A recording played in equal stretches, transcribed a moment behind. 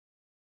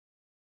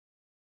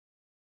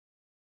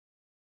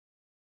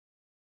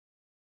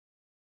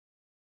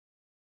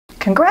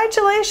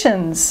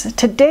Congratulations!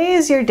 Today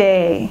is your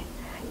day.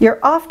 You're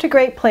off to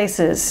great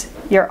places.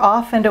 You're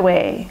off and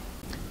away.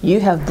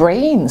 You have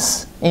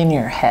brains in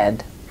your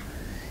head.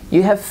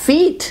 You have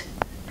feet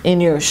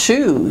in your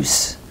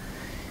shoes.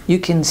 You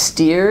can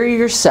steer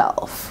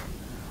yourself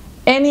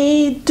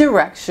any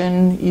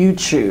direction you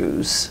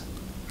choose.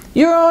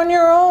 You're on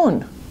your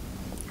own,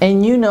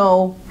 and you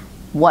know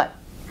what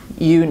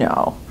you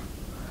know.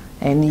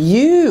 And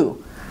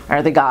you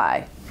are the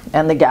guy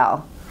and the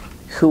gal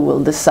who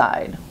will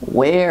decide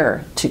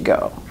where to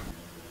go.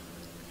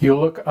 You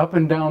look up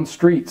and down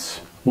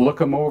streets,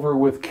 look 'em over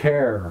with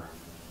care.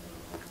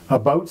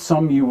 About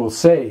some you will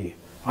say,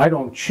 I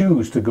don't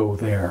choose to go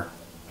there.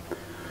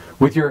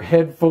 With your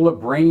head full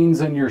of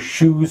brains and your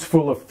shoes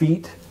full of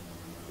feet,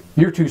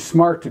 you're too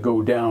smart to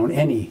go down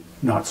any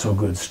not so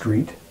good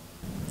street.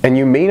 And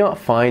you may not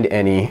find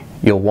any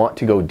you'll want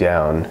to go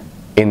down.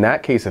 In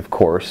that case, of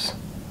course,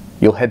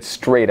 you'll head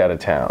straight out of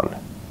town.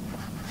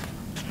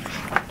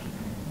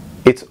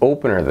 It's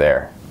opener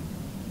there,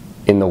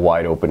 in the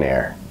wide open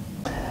air.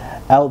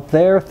 Out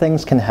there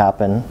things can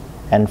happen,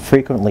 and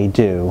frequently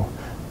do,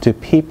 to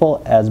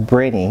people as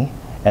brainy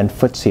and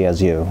footsy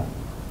as you.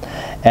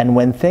 And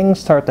when things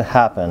start to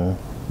happen,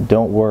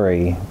 don't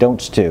worry, don't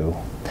stew.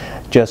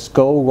 Just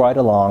go right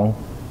along,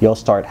 you'll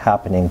start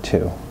happening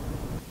too.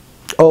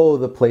 Oh,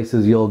 the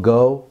places you'll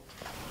go.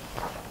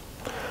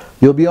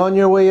 You'll be on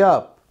your way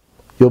up.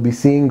 You'll be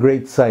seeing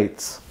great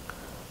sights.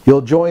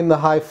 You'll join the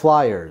high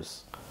flyers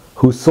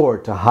who soar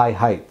to high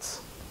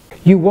heights.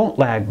 You won't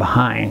lag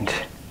behind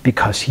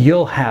because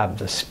you'll have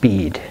the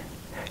speed.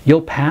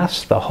 You'll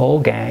pass the whole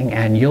gang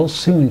and you'll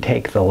soon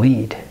take the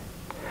lead.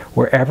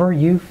 Wherever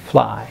you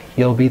fly,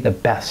 you'll be the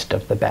best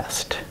of the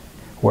best.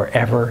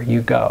 Wherever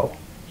you go,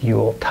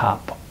 you'll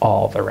top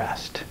all the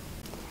rest.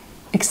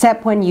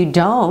 Except when you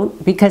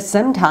don't, because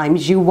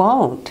sometimes you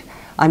won't.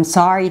 I'm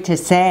sorry to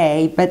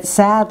say, but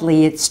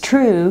sadly it's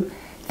true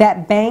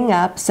that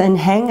bang-ups and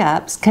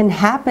hang-ups can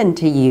happen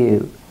to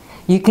you.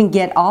 You can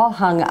get all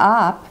hung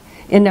up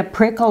in a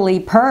prickly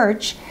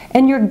perch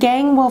and your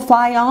gang will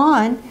fly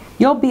on.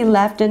 You'll be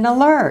left in a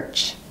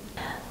lurch.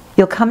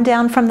 You'll come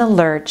down from the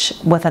lurch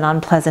with an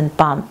unpleasant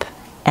bump,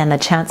 and the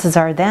chances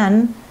are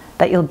then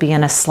that you'll be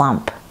in a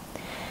slump.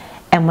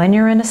 And when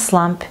you're in a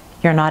slump,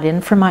 you're not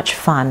in for much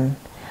fun.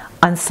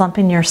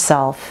 Unslumping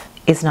yourself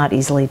is not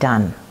easily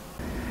done.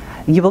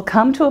 You will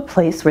come to a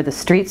place where the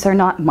streets are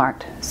not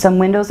marked. Some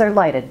windows are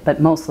lighted,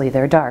 but mostly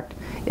they're dark.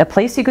 A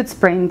place you could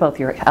sprain both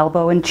your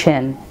elbow and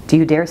chin. Do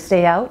you dare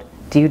stay out?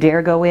 Do you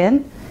dare go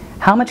in?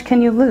 How much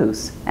can you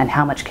lose, and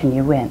how much can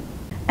you win?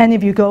 And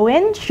if you go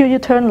in, should you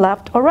turn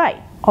left or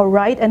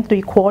right and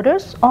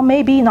 3/4, or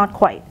maybe not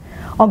quite,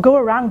 or go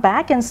around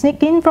back and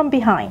sneak in from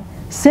behind?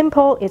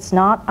 Simple it's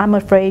not, I'm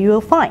afraid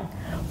you'll find,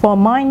 for a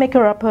mind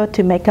maker upper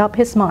to make up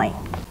his mind.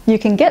 You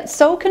can get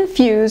so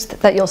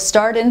confused that you'll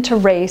start in to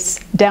race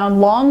down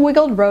long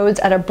wiggled roads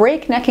at a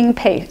breaknecking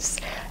pace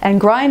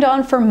and grind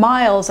on for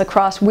miles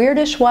across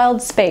weirdish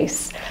wild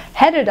space,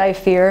 headed, I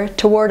fear,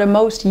 toward a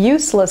most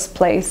useless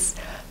place,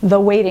 the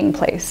waiting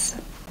place.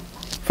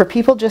 For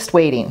people just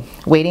waiting,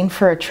 waiting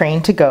for a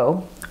train to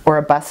go, or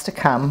a bus to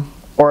come,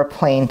 or a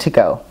plane to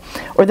go,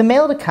 or the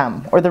mail to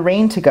come, or the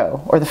rain to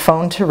go, or the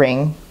phone to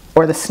ring,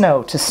 or the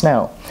snow to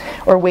snow,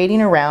 or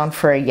waiting around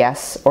for a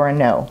yes or a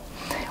no,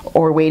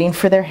 or waiting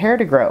for their hair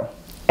to grow.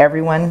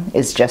 Everyone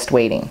is just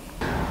waiting.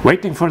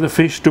 Waiting for the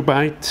fish to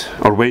bite,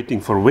 or waiting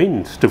for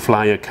wind to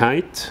fly a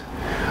kite,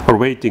 or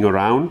waiting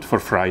around for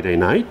Friday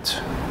night,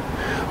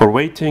 or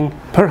waiting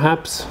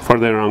perhaps for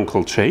their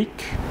Uncle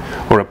Jake,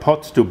 or a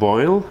pot to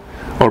boil,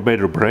 or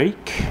better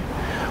break,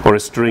 or a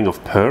string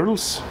of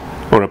pearls,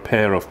 or a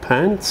pair of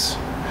pants,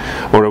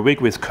 or a wig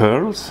with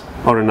curls,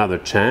 or another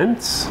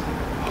chance.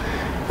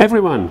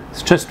 Everyone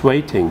is just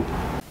waiting.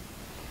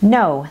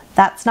 No,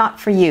 that's not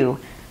for you.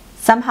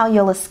 Somehow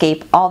you'll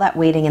escape all that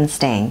waiting and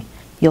staying.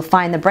 You'll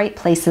find the bright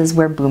places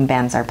where boom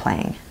bands are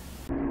playing.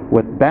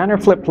 With banner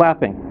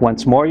flip-flapping,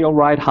 once more you'll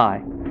ride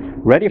high,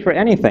 ready for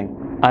anything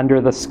under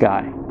the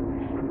sky.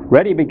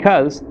 Ready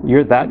because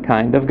you're that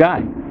kind of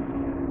guy.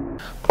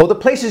 Oh, the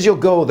places you'll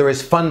go, there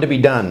is fun to be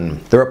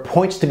done. There are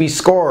points to be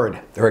scored.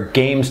 There are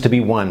games to be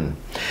won.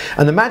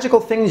 And the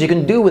magical things you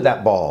can do with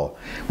that ball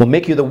will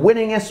make you the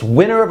winningest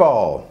winner of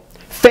all.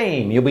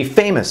 Fame, you'll be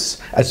famous,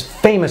 as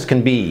famous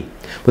can be,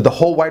 with the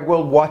whole wide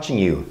world watching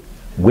you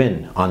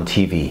win on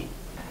TV.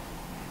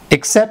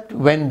 Except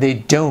when they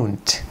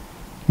don't,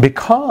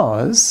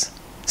 because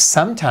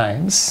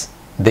sometimes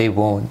they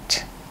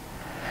won't.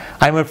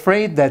 I'm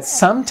afraid that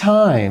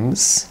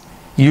sometimes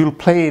you'll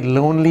play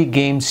lonely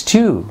games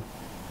too.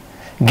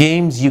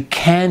 Games you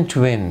can't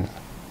win,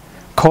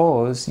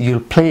 'cause you'll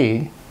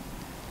play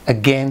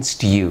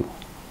against you.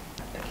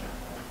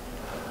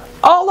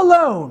 All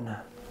alone,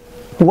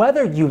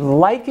 whether you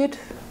like it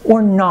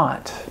or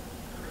not.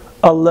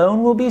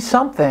 Alone will be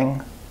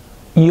something,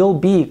 you'll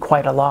be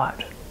quite a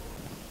lot.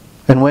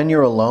 And when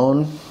you're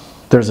alone,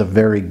 there's a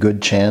very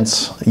good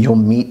chance you'll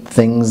meet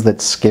things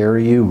that scare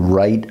you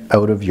right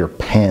out of your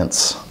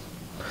pants.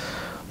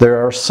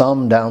 There are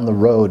some down the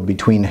road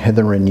between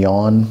hither and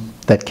yon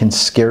that can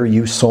scare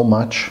you so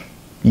much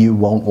you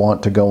won't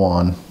want to go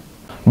on.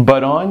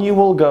 But on you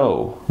will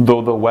go,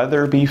 though the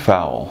weather be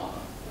foul.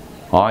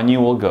 On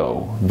you will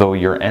go, though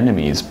your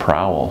enemies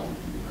prowl.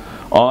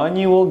 On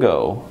you will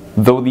go,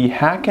 though the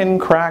hack and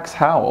cracks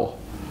howl.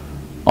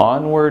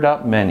 Onward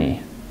up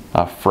many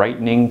a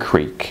frightening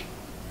creek.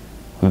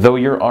 Though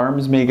your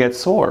arms may get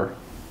sore,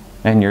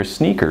 and your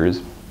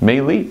sneakers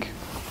may leak.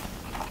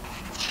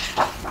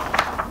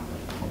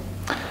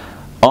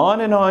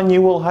 On and on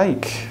you will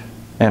hike,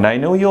 and I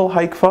know you'll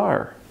hike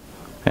far,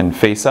 and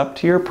face up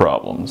to your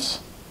problems,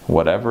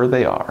 whatever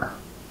they are.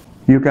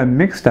 You'll get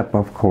mixed up,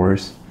 of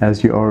course,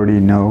 as you already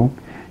know.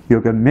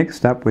 You'll get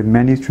mixed up with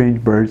many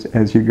strange birds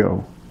as you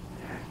go.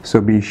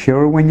 So be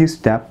sure when you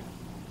step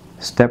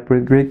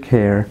with great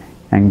care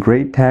and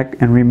great tact,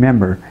 and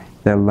remember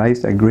that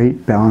life's a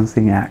great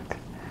balancing act.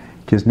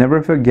 Just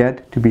never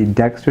forget to be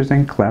dexterous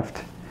and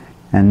cleft,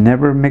 and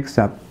never mix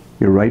up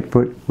your right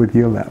foot with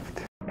your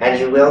left. And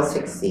you will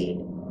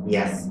succeed.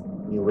 Yes,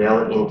 you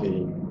will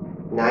indeed.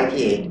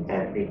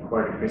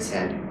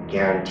 98.75%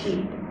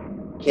 guaranteed.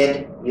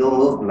 Kid, you'll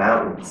move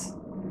mountains.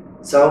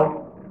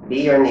 So,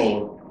 be your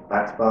name,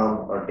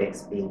 Buxbaum or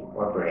Bixby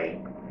or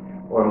Bray,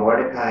 or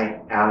Mordecai,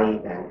 Ali,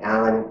 Van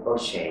Allen,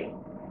 O'Shea.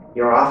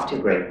 You're off to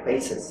great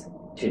places.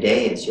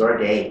 Today is your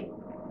day.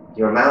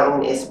 Your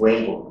mountain is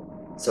waiting,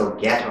 so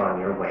get on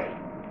your way.